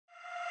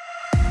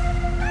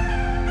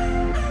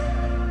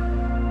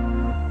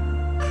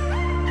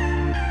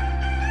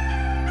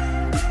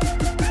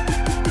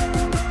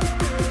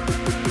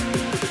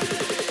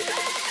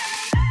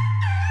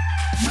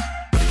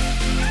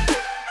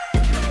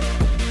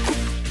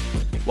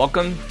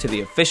Welcome to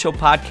the official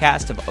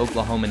podcast of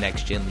Oklahoma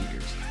Next Gen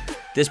Leaders.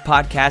 This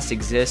podcast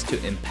exists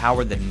to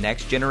empower the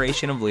next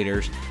generation of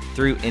leaders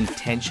through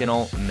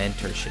intentional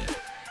mentorship.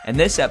 In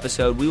this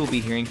episode, we will be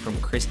hearing from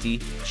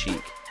Christy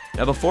Cheek.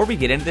 Now, before we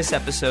get into this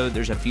episode,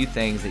 there's a few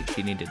things that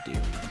you need to do.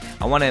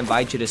 I want to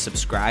invite you to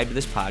subscribe to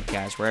this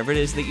podcast wherever it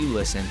is that you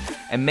listen,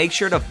 and make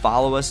sure to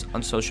follow us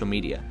on social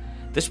media.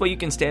 This way you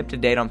can stay up to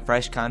date on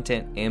fresh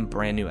content and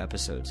brand new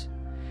episodes.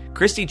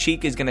 Christy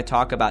Cheek is going to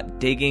talk about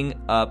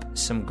digging up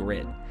some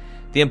grit,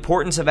 the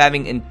importance of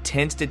having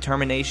intense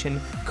determination,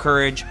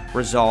 courage,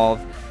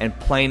 resolve, and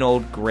plain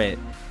old grit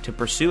to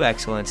pursue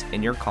excellence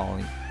in your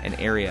calling and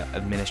area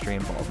of ministry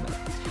involvement.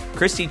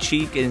 Christy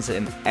Cheek is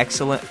an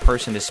excellent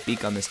person to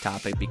speak on this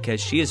topic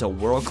because she is a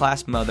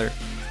world-class mother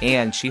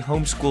and she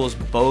homeschools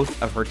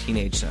both of her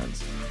teenage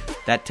sons.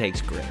 That takes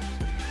grit.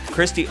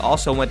 Christy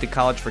also went to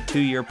college for 2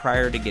 years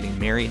prior to getting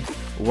married,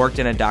 worked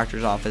in a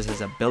doctor's office as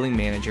a billing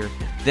manager,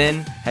 then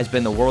has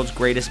been the world's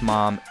greatest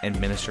mom and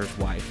minister's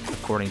wife,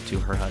 according to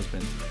her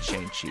husband,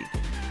 Shane Cheek.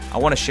 I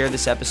want to share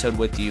this episode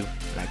with you,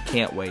 and I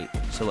can't wait,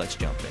 so let's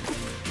jump in.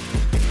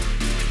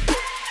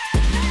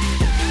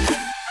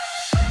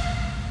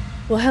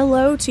 Well,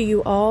 hello to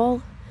you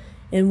all,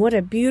 and what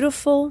a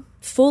beautiful,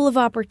 full of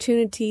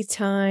opportunity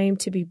time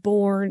to be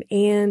born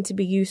and to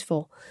be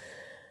useful.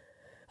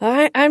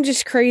 I'm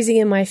just crazy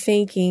in my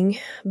thinking,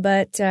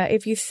 but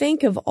if you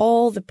think of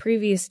all the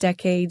previous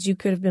decades you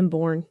could have been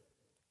born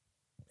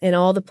and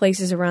all the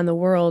places around the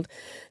world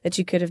that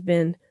you could have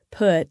been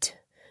put,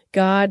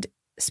 God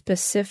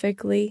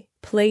specifically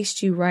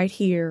placed you right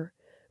here,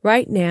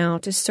 right now,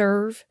 to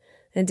serve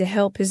and to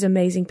help His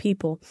amazing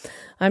people.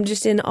 I'm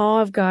just in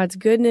awe of God's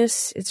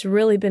goodness. It's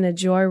really been a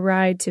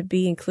joyride to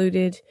be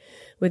included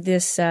with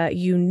this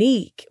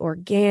unique,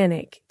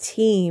 organic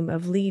team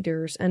of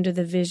leaders under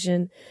the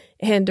vision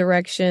and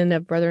direction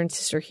of Brother and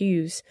Sister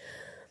Hughes.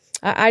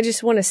 I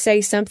just want to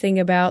say something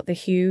about the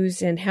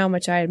Hughes and how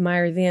much I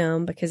admire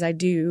them, because I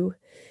do.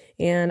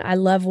 And I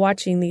love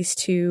watching these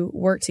two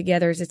work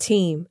together as a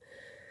team.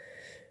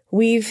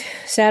 We've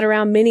sat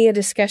around many a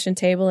discussion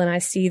table, and I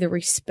see the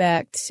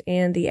respect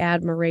and the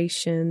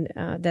admiration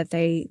that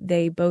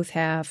they both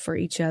have for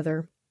each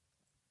other.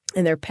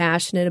 And they're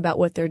passionate about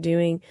what they're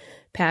doing,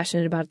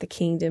 passionate about the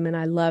kingdom, and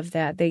I love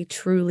that. They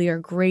truly are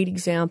great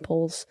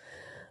examples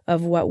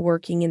of what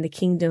working in the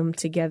kingdom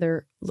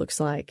together looks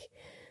like.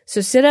 So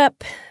sit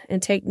up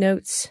and take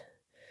notes,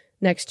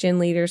 Next Gen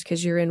leaders,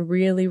 because you're in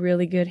really,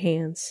 really good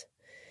hands.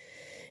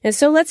 And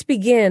so let's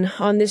begin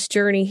on this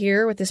journey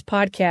here with this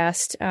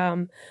podcast.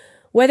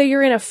 Whether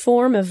you're in a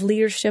form of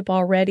leadership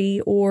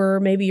already, or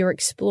maybe you're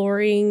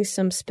exploring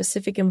some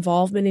specific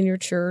involvement in your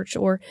church,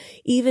 or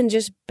even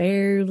just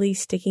barely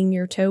sticking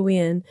your toe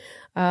in,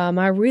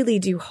 I really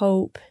do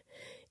hope,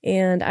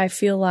 and I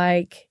feel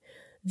like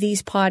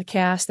these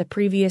podcasts, the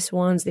previous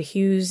ones, the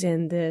Hughes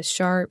and the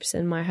Sharps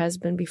and my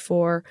husband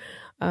before,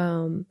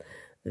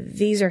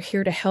 these are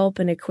here to help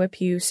and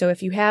equip you. So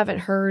if you haven't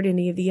heard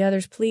any of the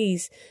others,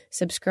 please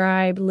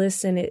subscribe,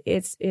 listen.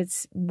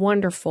 It's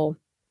wonderful.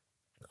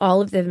 All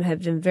of them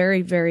have been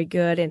very, very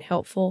good and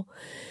helpful.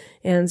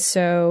 And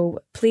so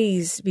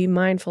please be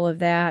mindful of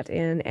that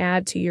and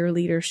add to your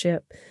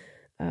leadership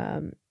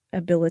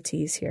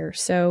abilities here.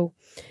 So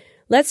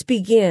let's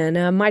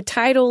begin. My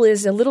title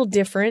is a little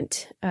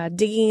different,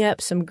 Digging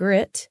Up Some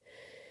Grit.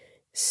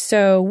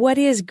 So what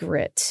is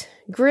grit?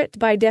 Grit,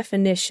 by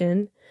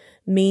definition,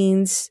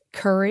 means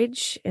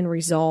courage and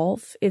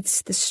resolve.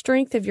 It's the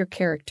strength of your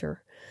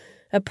character.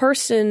 A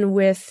person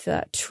with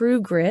true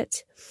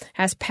grit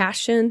has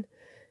passion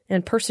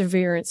and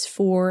perseverance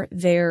for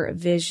their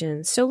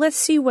vision. So let's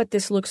see what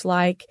this looks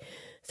like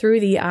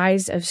through the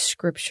eyes of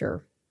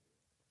Scripture.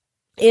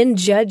 In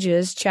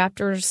Judges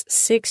chapters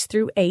 6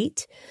 through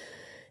 8,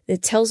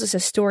 it tells us a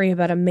story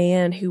about a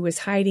man who was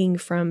hiding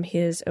from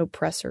his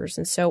oppressors.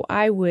 And so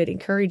I would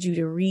encourage you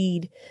to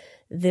read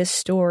this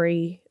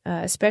story,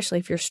 especially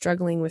if you're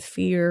struggling with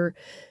fear,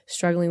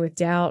 struggling with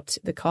doubt,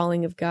 the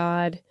calling of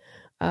God,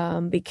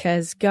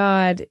 because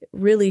God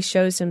really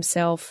shows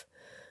Himself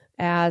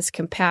as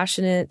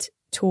compassionate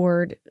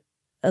toward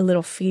a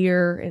little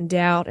fear and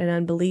doubt and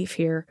unbelief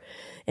here.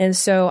 And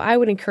so I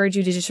would encourage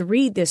you to just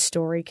read this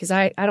story, because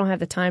I don't have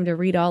the time to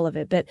read all of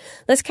it, but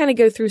let's kind of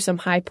go through some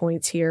high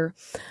points here.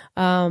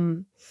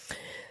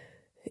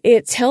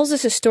 It tells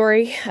us a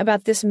story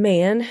about this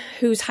man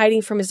who's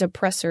hiding from his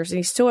oppressors, and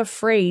he's so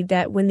afraid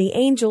that when the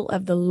angel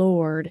of the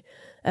Lord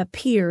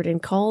appeared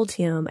and called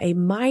him a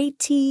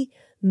mighty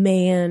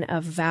man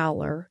of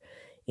valor,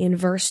 in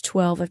verse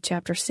 12 of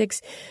chapter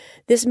 6,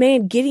 this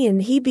man, Gideon,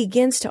 he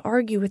begins to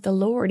argue with the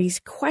Lord. He's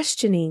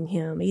questioning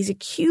Him. He's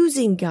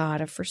accusing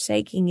God of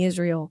forsaking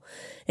Israel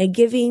and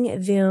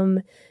giving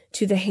them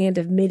to the hand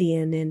of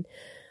Midian. And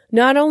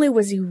not only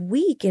was he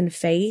weak in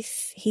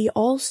faith, he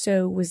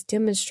also was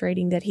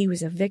demonstrating that he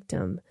was a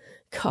victim.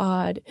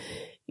 God,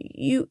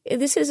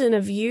 this isn't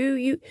of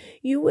you.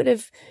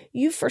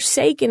 You've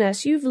forsaken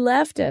us. You've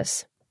left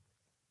us.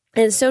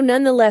 And so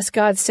nonetheless,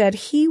 God said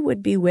He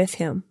would be with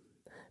him.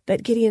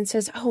 But Gideon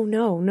says, "Oh,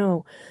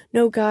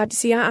 no, God.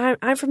 See,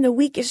 I'm from the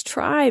weakest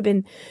tribe,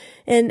 and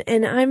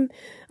I'm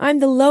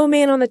the low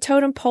man on the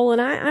totem pole,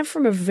 and I'm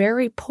from a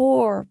very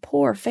poor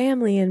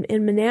family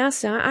in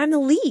Manasseh. I'm the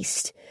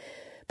least."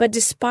 But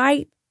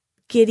despite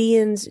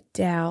Gideon's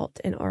doubt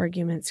and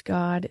arguments,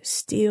 God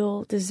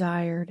still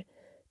desired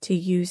to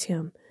use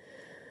him.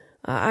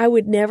 I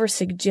would never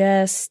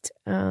suggest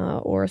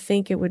or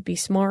think it would be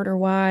smart or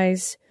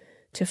wise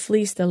to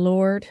fleece the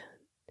Lord.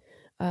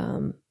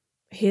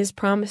 His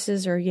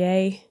promises are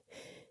yea,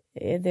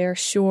 they're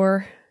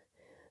sure.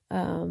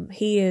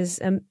 He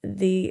is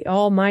the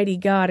Almighty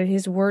God, and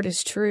His word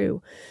is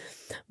true.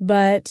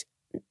 But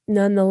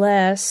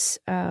nonetheless,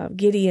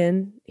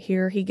 Gideon,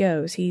 here he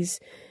goes. He's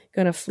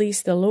going to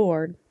fleece the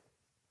Lord.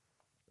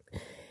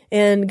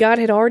 And God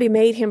had already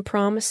made him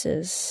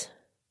promises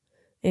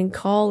and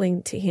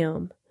calling to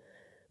him.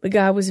 But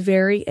God was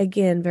very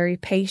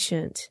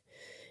patient.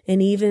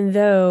 And even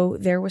though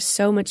there was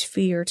so much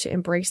fear to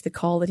embrace the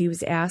call that he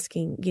was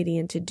asking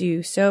Gideon to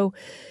do. So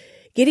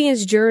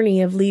Gideon's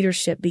journey of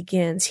leadership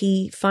begins.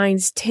 He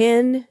finds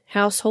 10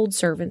 household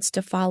servants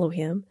to follow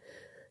him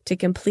to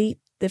complete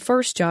the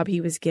first job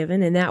he was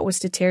given, and that was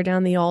to tear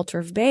down the altar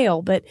of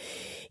Baal. But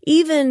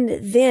even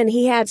then,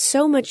 he had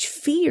so much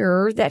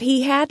fear that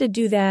he had to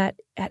do that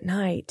at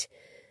night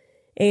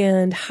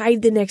and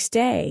hide the next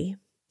day.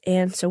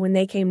 And so when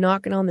they came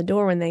knocking on the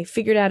door, when they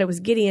figured out it was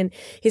Gideon,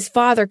 his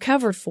father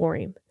covered for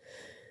him.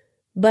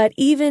 But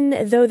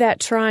even though that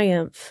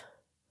triumph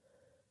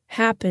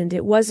happened,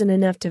 it wasn't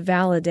enough to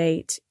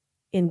validate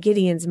in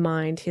Gideon's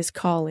mind his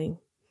calling.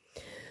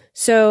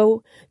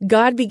 So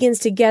God begins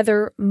to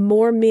gather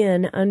more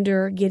men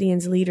under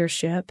Gideon's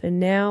leadership,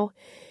 and now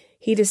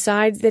he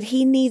decides that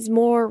he needs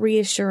more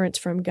reassurance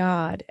from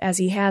God as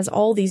he has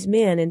all these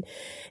men,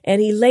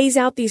 and he lays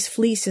out these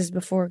fleeces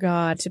before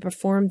God to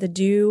perform the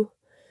do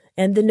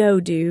and the no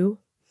do,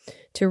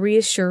 to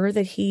reassure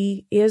that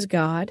he is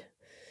God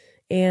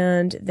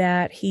and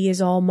that he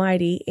is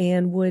almighty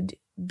and would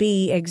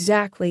be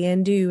exactly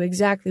and do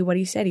exactly what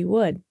he said he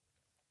would.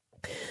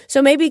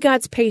 So maybe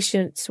God's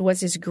patience was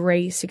his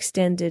grace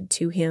extended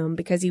to him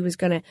because he was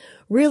going to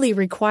really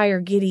require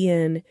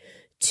Gideon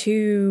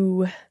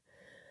to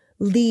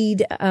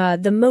lead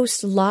the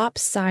most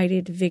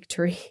lopsided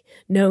victory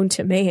known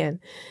to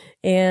man.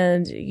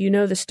 And you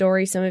know the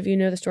story. Some of you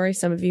know the story.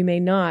 Some of you may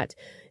not.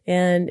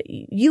 And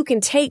you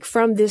can take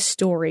from this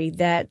story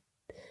that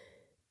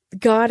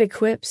God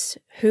equips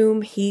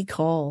whom he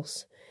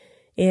calls.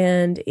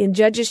 And in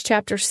Judges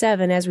chapter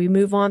 7, as we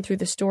move on through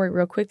the story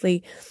real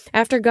quickly,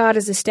 after God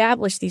has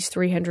established these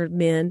 300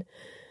 men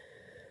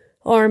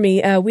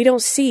army, we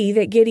don't see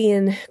that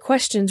Gideon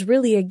questions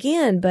really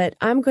again, but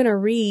I'm going to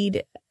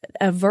read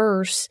a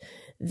verse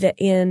that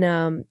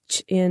in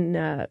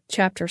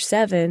chapter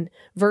 7,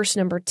 verse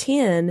number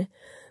 10,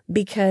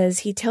 because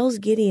he tells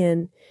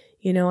Gideon,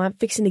 you know, I'm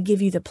fixing to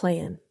give you the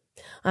plan.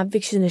 I'm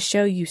fixing to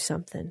show you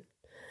something.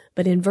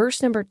 But in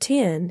verse number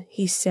 10,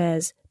 he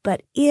says,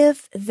 "But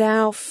if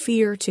thou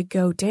fear to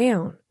go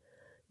down,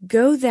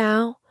 go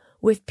thou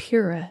with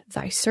Purah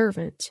thy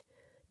servant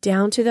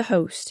down to the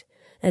host,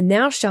 and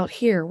thou shalt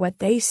hear what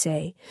they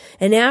say.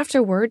 And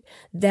afterward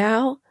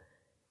thou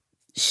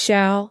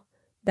shalt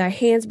thy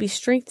hands be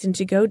strengthened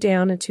to go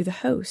down unto the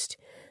host."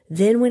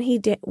 Then when he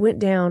went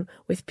down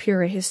with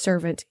Purah his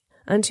servant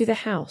unto the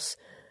house,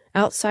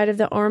 outside of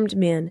the armed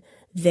men,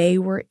 they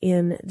were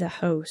in the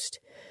host.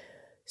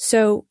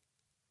 So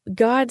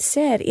God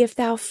said, if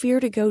thou fear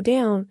to go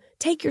down,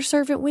 take your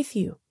servant with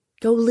you.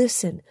 Go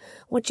listen.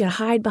 I want you to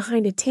hide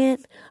behind a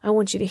tent. I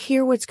want you to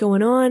hear what's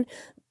going on.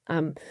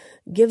 I'm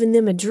giving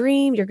them a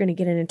dream. You're going to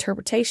get an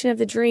interpretation of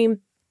the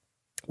dream.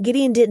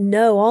 Gideon didn't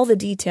know all the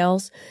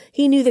details.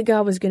 He knew that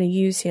God was going to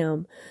use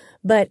him,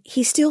 but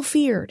he still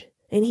feared,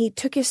 and he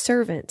took his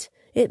servant.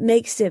 It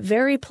makes it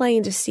very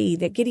plain to see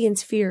that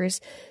Gideon's fear is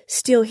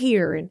still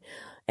here.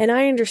 And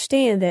I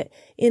understand that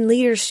in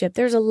leadership,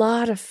 there's a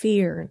lot of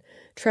fear and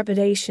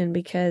trepidation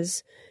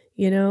because,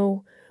 you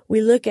know,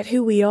 we look at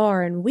who we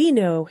are and we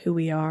know who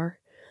we are,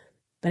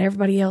 but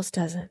everybody else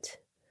doesn't.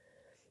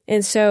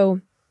 And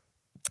so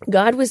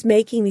God was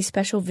making these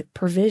special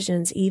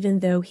provisions even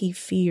though he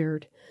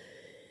feared.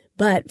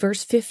 But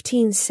verse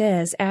 15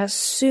 says, as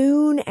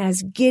soon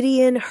as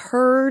Gideon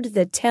heard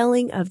the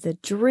telling of the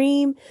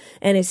dream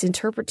and its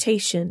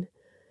interpretation,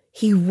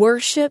 he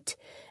worshiped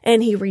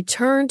and he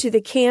returned to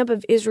the camp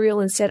of Israel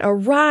and said,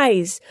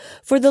 "Arise,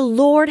 for the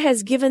Lord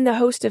has given the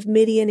host of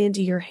Midian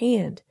into your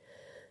hand."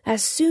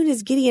 As soon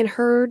as Gideon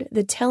heard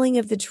the telling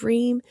of the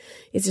dream,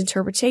 its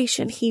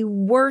interpretation, he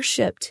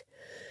worshiped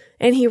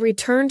and he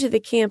returned to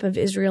the camp of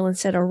Israel and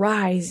said,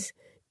 "Arise,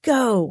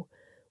 go,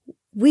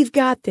 we've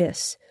got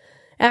this."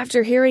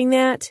 After hearing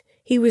that,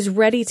 he was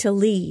ready to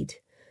lead.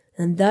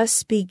 And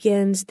thus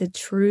begins the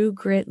true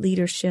grit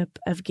leadership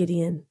of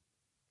Gideon.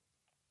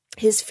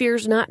 His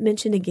fear's not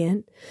mentioned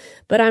again,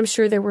 but I'm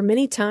sure there were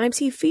many times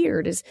he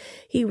feared as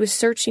he was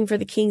searching for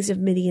the kings of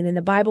Midian. And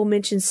the Bible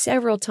mentions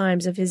several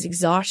times of his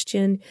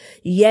exhaustion,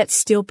 yet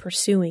still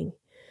pursuing.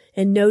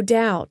 And no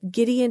doubt,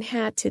 Gideon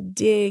had to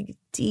dig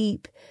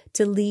deep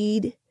to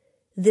lead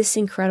this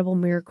incredible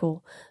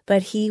miracle,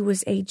 but he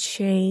was a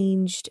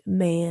changed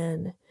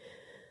man.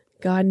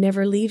 God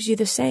never leaves you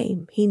the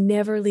same. He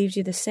never leaves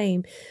you the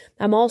same.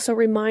 I'm also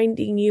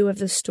reminding you of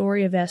the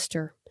story of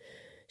Esther.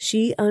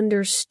 She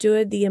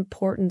understood the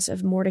importance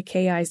of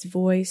Mordecai's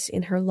voice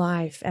in her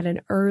life at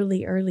an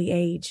early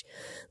age.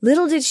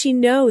 Little did she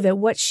know that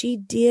what she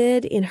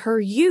did in her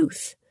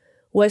youth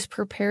was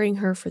preparing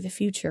her for the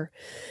future.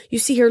 You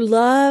see, her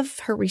love,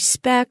 her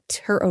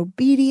respect, her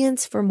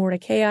obedience for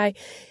Mordecai,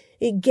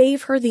 it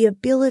gave her the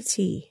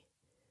ability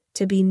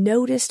to be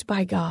noticed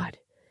by God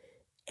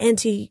and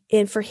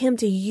for him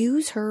to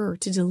use her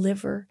to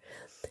deliver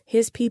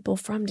his people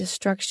from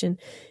destruction.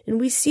 And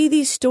we see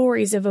these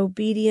stories of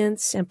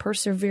obedience and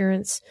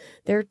perseverance.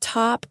 They're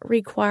top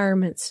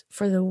requirements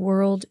for the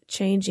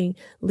world-changing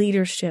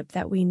leadership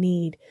that we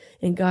need,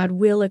 and God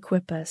will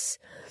equip us.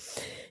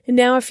 And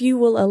now, if you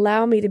will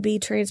allow me to be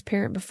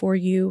transparent before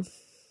you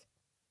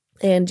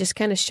and just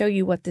kind of show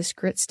you what this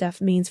grit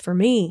stuff means for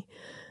me.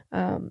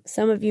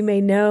 Some of you may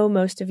know,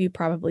 most of you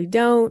probably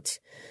don't.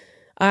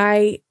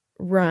 I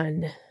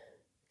run,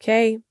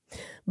 okay?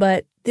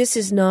 But this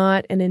is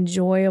not an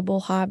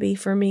enjoyable hobby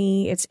for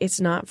me. It's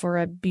not for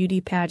a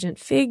beauty pageant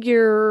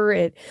figure.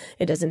 It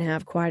doesn't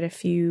have quite a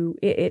few.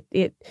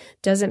 It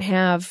doesn't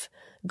have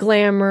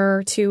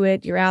glamour to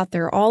it. You're out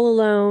there all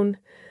alone.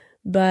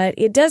 But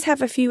it does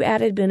have a few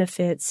added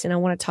benefits, and I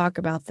want to talk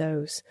about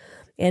those.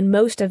 And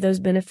most of those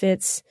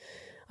benefits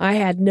I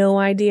had no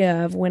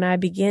idea of when I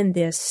began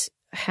this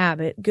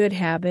good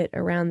habit,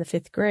 around the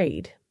 5th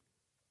grade.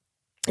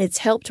 It's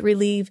helped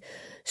relieve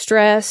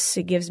stress.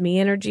 It gives me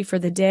energy for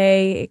the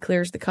day. It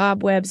clears the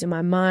cobwebs in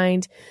my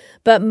mind.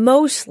 But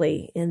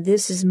mostly, and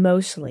this is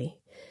mostly,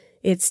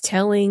 it's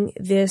telling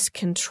this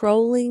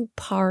controlling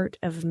part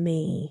of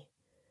me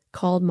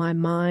called my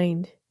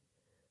mind,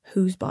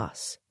 who's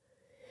boss.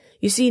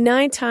 You see,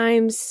 9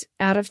 times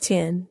out of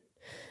 10,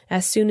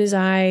 as soon as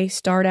I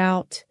start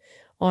out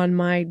on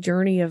my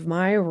journey of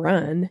my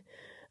run,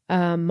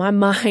 my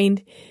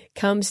mind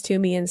comes to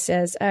me and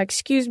says,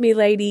 excuse me,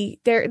 lady,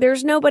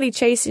 there's nobody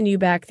chasing you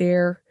back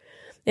there.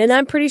 And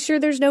I'm pretty sure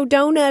there's no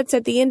donuts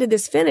at the end of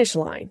this finish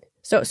line.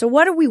 So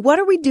what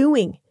are we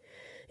doing?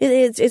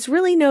 It's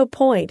really no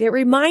point.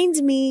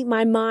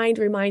 My mind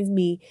reminds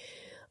me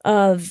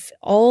of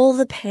all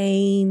the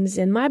pains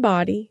in my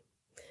body.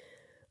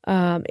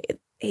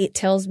 It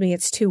tells me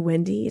it's too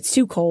windy. It's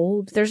too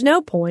cold. There's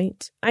no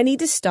point. I need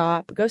to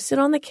stop, go sit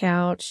on the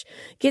couch,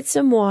 get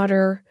some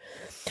water.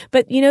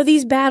 But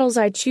these battles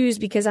I choose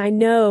because I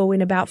know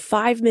in about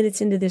 5 minutes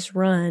into this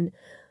run,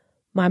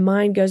 my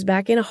mind goes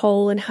back in a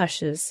hole and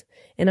hushes.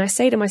 And I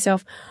say to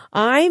myself,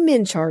 I'm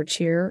in charge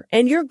here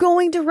and you're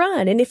going to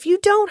run. And if you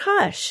don't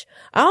hush,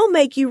 I'll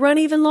make you run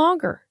even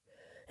longer.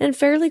 And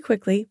fairly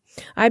quickly,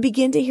 I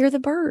begin to hear the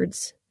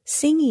birds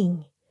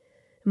singing.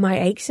 My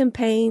aches and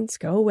pains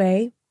go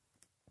away.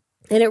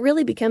 And it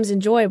really becomes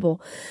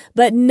enjoyable,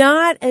 but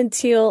not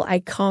until I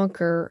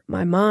conquer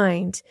my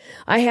mind.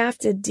 I have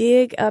to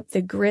dig up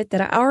the grit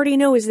that I already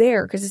know is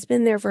there because it's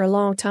been there for a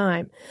long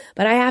time,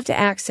 but I have to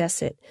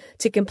access it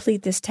to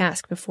complete this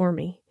task before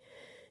me.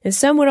 And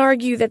some would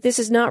argue that this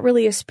is not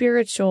really a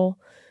spiritual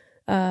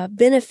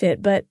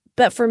benefit, but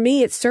for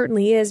me, it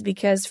certainly is,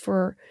 because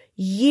for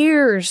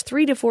years,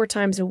 3 to 4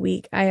 times a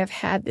week, I have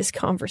had this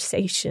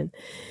conversation.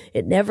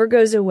 It never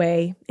goes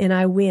away, and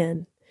I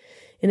win.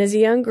 And as a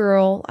young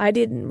girl, I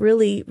didn't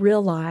really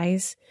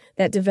realize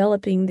that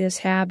developing this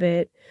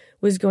habit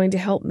was going to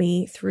help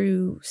me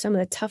through some of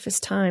the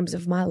toughest times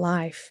of my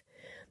life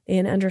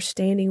and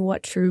understanding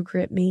what true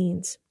grit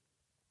means.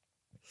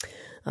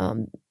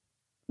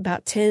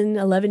 About 10,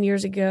 11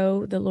 years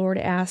ago, the Lord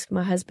asked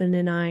my husband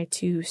and I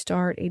to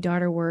start a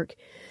daughter work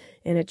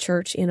in a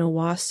church in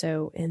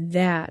Owasso. And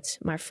that,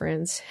 my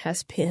friends,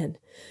 has been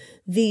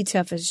the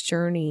toughest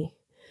journey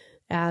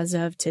as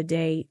of to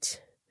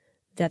date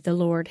that the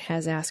Lord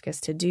has asked us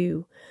to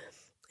do.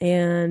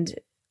 And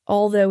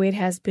although it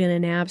has been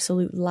an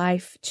absolute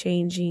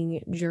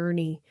life-changing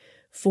journey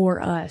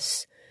for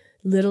us,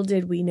 little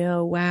did we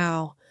know,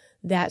 wow,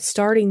 that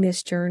starting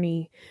this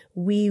journey,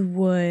 we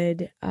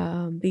would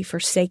be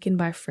forsaken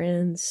by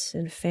friends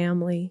and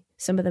family.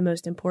 Some of the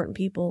most important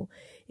people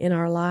in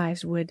our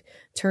lives would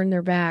turn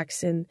their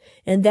backs, and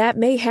that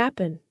may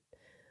happen.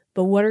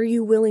 But what are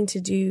you willing to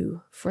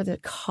do for the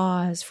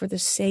cause, for the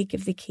sake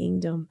of the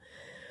kingdom?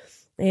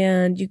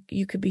 And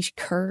you could be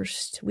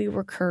cursed. We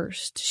were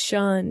cursed,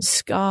 shunned,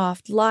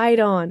 scoffed, lied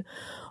on,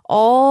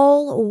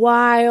 all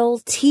while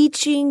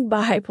teaching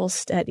Bible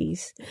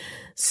studies,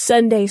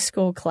 Sunday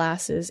school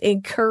classes,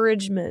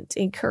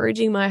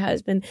 encouraging my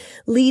husband,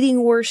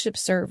 leading worship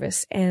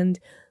service, and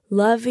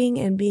loving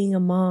and being a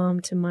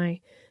mom to my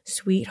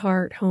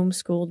sweetheart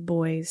homeschooled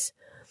boys.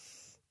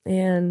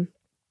 And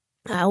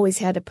I always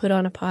had to put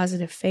on a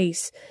positive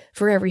face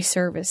for every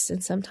service,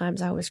 and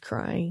sometimes I was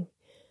crying.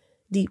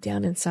 Deep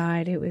down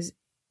inside,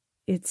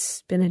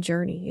 it's been a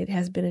journey. It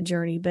has been a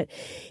journey. But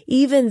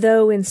even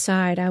though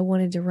inside I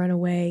wanted to run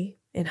away,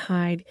 and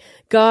hide.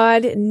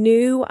 God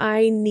knew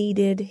I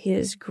needed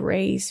His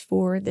grace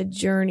for the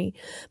journey,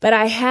 but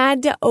I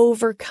had to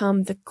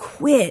overcome the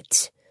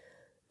quit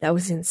that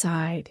was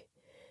inside.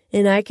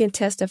 And I can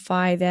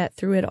testify that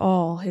through it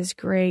all, His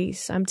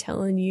grace, I'm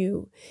telling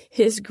you,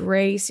 His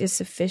grace is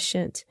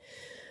sufficient.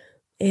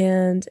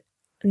 And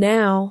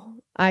now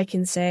I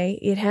can say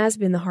it has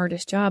been the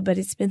hardest job, but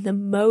it's been the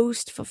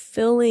most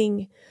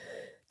fulfilling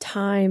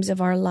times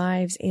of our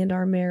lives and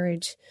our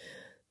marriage.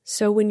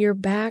 So when your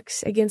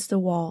back's against the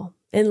wall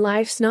and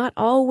life's not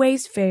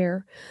always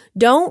fair,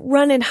 don't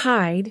run and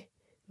hide.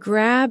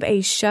 Grab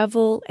a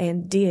shovel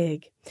and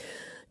dig.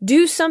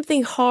 Do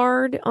something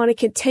hard on a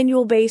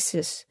continual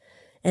basis.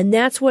 And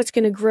that's what's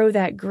going to grow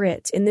that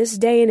grit. In this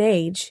day and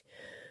age,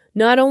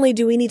 not only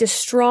do we need a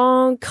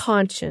strong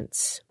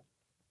conscience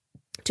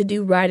to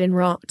do right and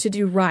wrong, to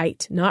do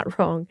right, not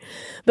wrong,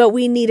 but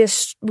we need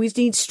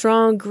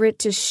strong grit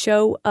to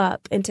show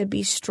up and to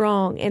be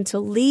strong and to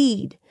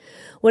lead.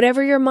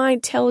 Whatever your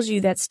mind tells you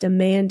that's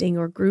demanding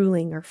or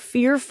grueling or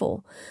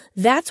fearful,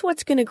 that's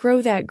what's going to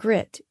grow that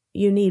grit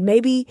you need.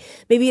 Maybe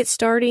it's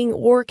starting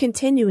or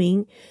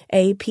continuing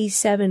a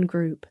P7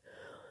 group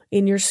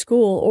in your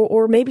school,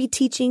 or maybe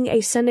teaching a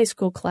Sunday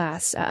school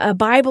class, a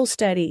Bible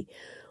study,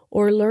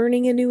 or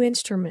learning a new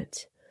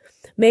instrument.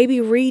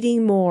 Maybe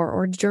reading more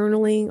or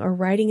journaling or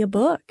writing a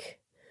book.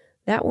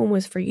 That one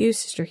was for you,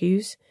 Sister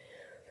Hughes.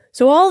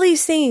 So all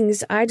these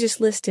things I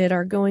just listed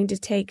are going to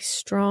take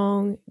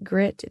strong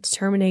grit,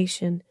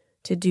 determination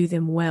to do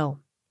them well.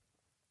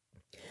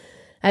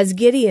 As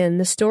Gideon,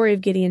 the story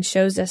of Gideon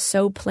shows us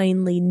so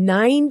plainly,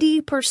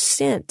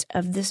 90%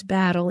 of this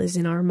battle is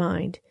in our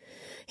mind.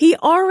 He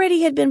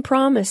already had been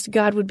promised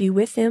God would be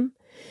with him.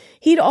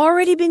 He'd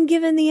already been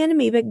given the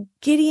enemy, but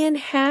Gideon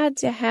had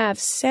to have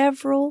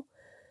several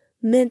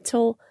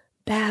mental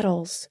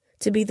battles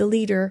to be the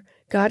leader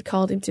God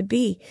called him to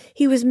be.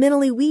 He was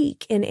mentally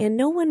weak, and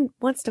no one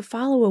wants to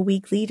follow a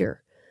weak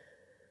leader.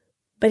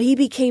 But he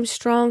became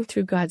strong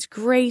through God's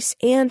grace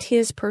and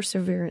His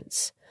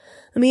perseverance.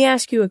 Let me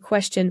ask you a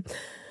question.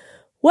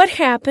 What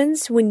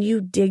happens when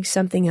you dig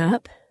something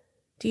up?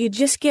 Do you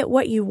just get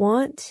what you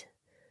want?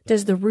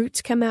 Does the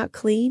roots come out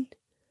clean?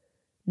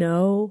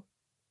 No,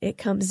 it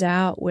comes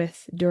out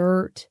with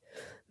dirt,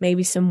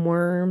 maybe some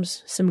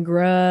worms, some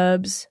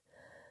grubs.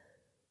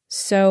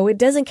 So it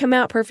doesn't come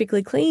out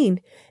perfectly clean.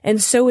 And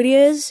so it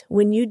is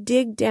when you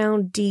dig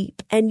down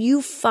deep and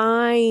you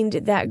find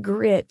that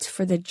grit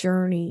for the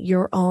journey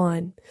you're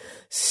on.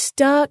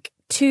 Stuck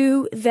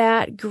to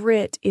that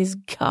grit is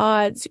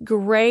God's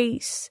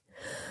grace.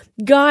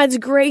 God's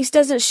grace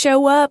doesn't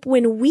show up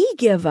when we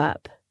give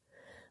up.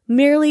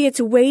 Merely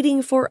it's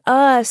waiting for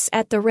us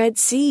at the Red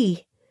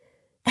Sea.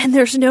 And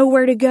there's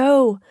nowhere to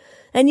go.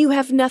 And you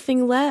have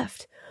nothing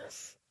left.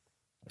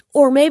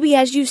 Or maybe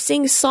as you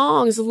sing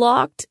songs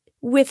locked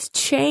with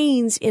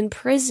chains in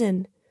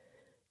prison,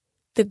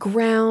 the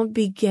ground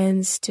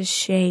begins to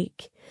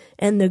shake.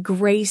 And the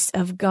grace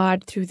of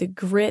God through the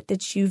grit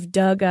that you've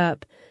dug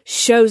up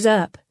shows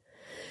up.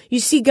 You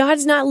see,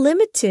 God's not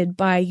limited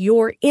by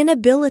your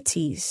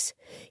inabilities.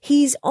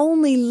 He's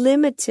only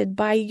limited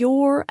by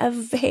your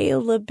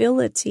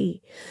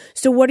availability.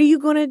 So what are you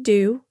going to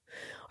do?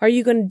 Are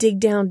you going to dig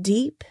down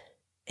deep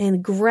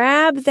and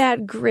grab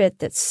that grit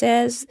that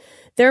says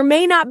there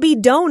may not be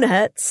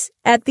donuts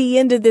at the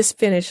end of this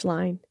finish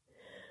line,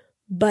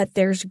 but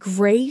there's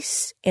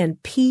grace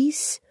and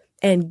peace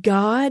and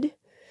God,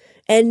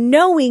 and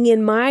knowing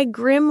in my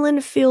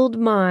gremlin-filled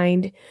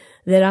mind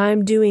that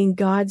I'm doing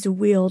God's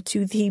will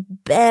to the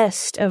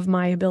best of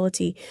my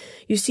ability.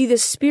 You see, the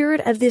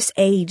spirit of this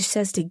age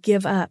says to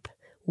give up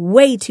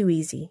way too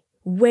easy,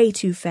 way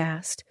too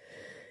fast.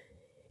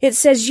 It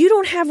says you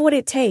don't have what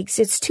it takes.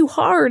 It's too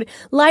hard.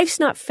 Life's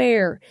not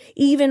fair.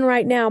 Even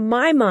right now,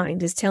 my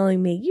mind is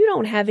telling me you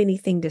don't have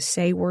anything to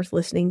say worth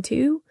listening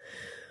to.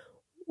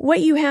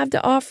 What you have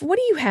to offer, what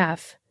do you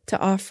have to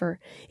offer?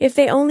 If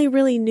they only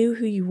really knew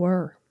who you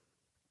were.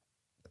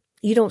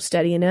 You don't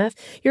study enough.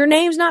 Your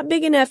name's not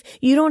big enough.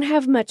 You don't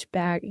have much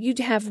you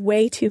have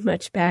way too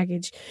much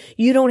baggage.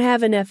 You don't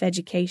have enough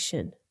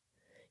education.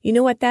 You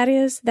know what that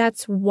is?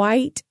 That's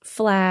white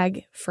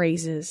flag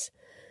phrases.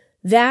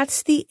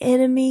 That's the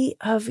enemy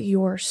of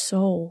your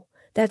soul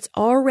that's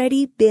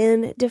already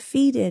been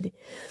defeated.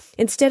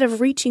 Instead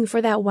of reaching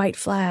for that white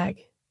flag,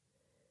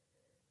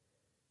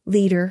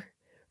 leader,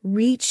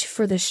 reach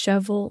for the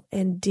shovel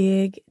and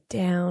dig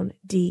down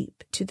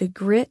deep to the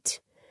grit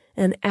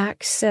and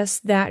access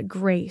that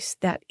grace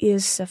that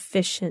is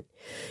sufficient.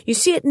 You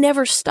see, it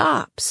never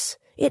stops.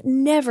 It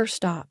never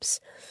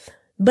stops.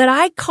 But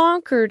I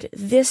conquered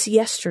this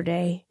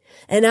yesterday,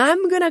 and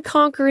I'm going to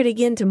conquer it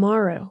again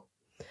tomorrow.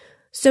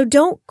 So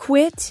don't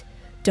quit.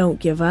 Don't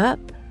give up.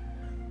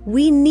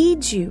 We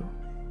need you.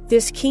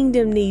 This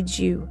kingdom needs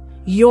you.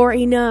 You're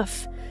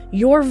enough.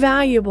 You're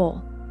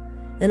valuable.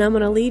 And I'm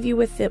going to leave you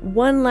with it.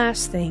 One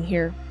last thing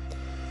here.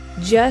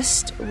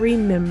 Just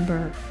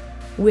remember,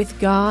 with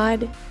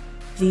God,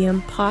 the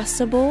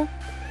impossible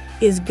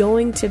is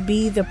going to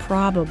be the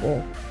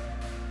probable.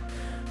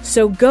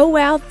 So go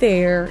out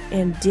there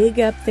and dig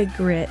up the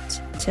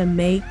grit to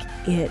make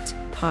it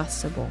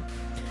possible.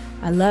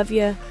 I love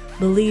you,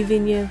 believe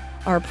in you.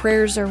 Our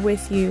prayers are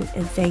with you,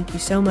 and thank you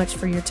so much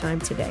for your time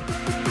today.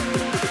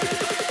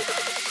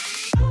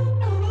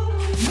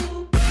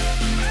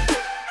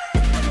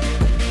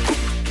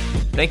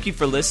 Thank you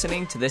for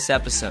listening to this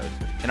episode.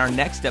 In our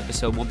next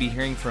episode, we'll be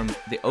hearing from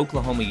the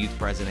Oklahoma Youth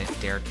President,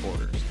 Derek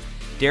Borders.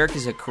 Derek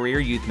is a career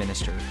youth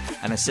minister,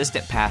 an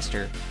assistant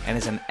pastor, and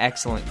is an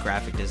excellent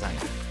graphic designer.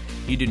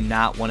 You do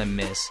not want to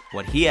miss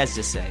what he has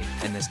to say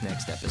in this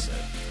next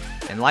episode.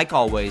 And like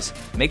always,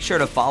 make sure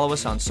to follow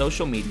us on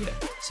social media,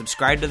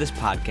 subscribe to this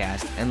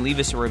podcast, and leave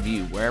us a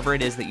review wherever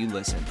it is that you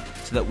listen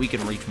so that we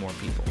can reach more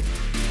people.